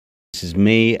This is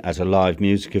me at a live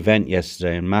music event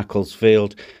yesterday in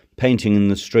Macclesfield, painting in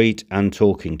the street and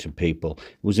talking to people.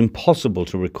 It was impossible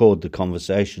to record the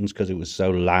conversations because it was so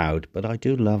loud, but I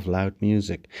do love loud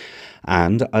music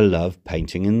and I love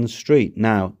painting in the street.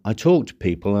 Now, I talk to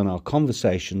people and our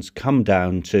conversations come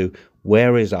down to,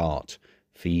 where is art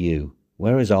for you?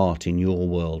 Where is art in your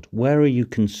world? Where are you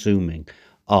consuming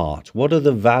art? What are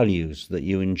the values that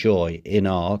you enjoy in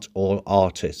art or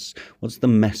artists? What's the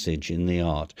message in the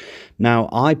art? Now,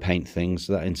 I paint things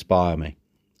that inspire me.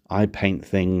 I paint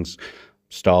things,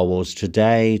 Star Wars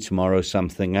today, tomorrow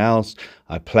something else.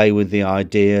 I play with the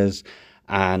ideas,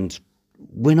 and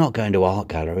we're not going to art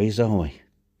galleries, are we?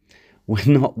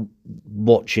 We're not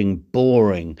watching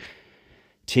boring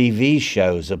TV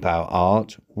shows about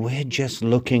art. We're just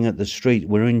looking at the street.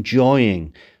 We're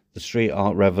enjoying the street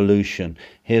art revolution.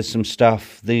 Here's some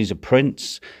stuff. These are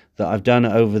prints that I've done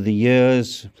over the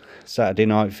years. Saturday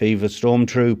Night Fever,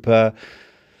 Stormtrooper,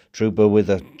 Trooper with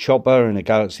a chopper in a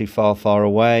galaxy far, far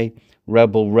away,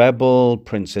 Rebel Rebel,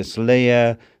 Princess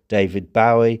Leia, David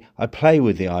Bowie. I play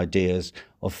with the ideas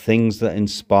of things that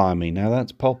inspire me. Now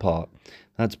that's pop art.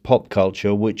 That's pop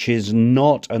culture, which is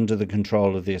not under the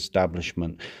control of the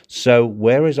establishment. So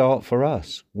where is art for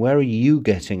us? Where are you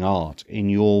getting art in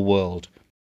your world?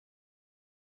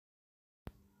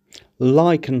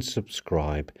 Like and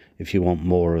subscribe if you want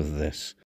more of this.